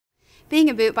Being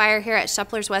a boot buyer here at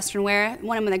Sheplers Western Wear,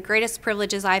 one of the greatest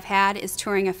privileges I've had is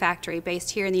touring a factory based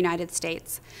here in the United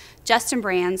States. Justin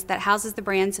Brands, that houses the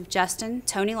brands of Justin,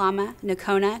 Tony Lama,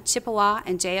 Nakona, Chippewa,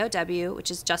 and JOW, which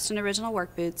is Justin Original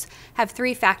Work Boots, have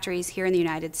 3 factories here in the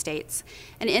United States.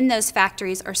 And in those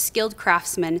factories are skilled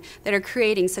craftsmen that are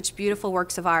creating such beautiful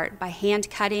works of art by hand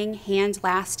cutting, hand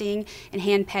lasting, and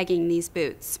hand pegging these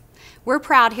boots. We're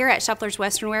proud here at Sheplers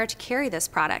Western Wear to carry this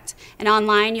product, and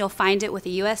online you'll find it with a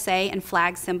U.S.A. and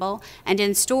flag symbol, and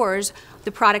in stores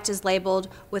the product is labeled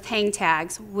with hang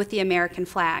tags with the American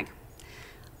flag.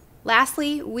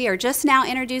 Lastly, we are just now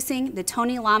introducing the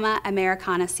Tony Lama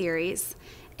Americana series,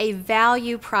 a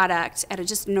value product at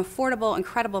just an affordable,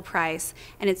 incredible price,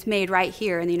 and it's made right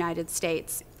here in the United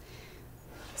States.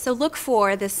 So look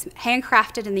for this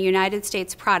handcrafted in the United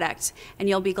States product, and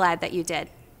you'll be glad that you did.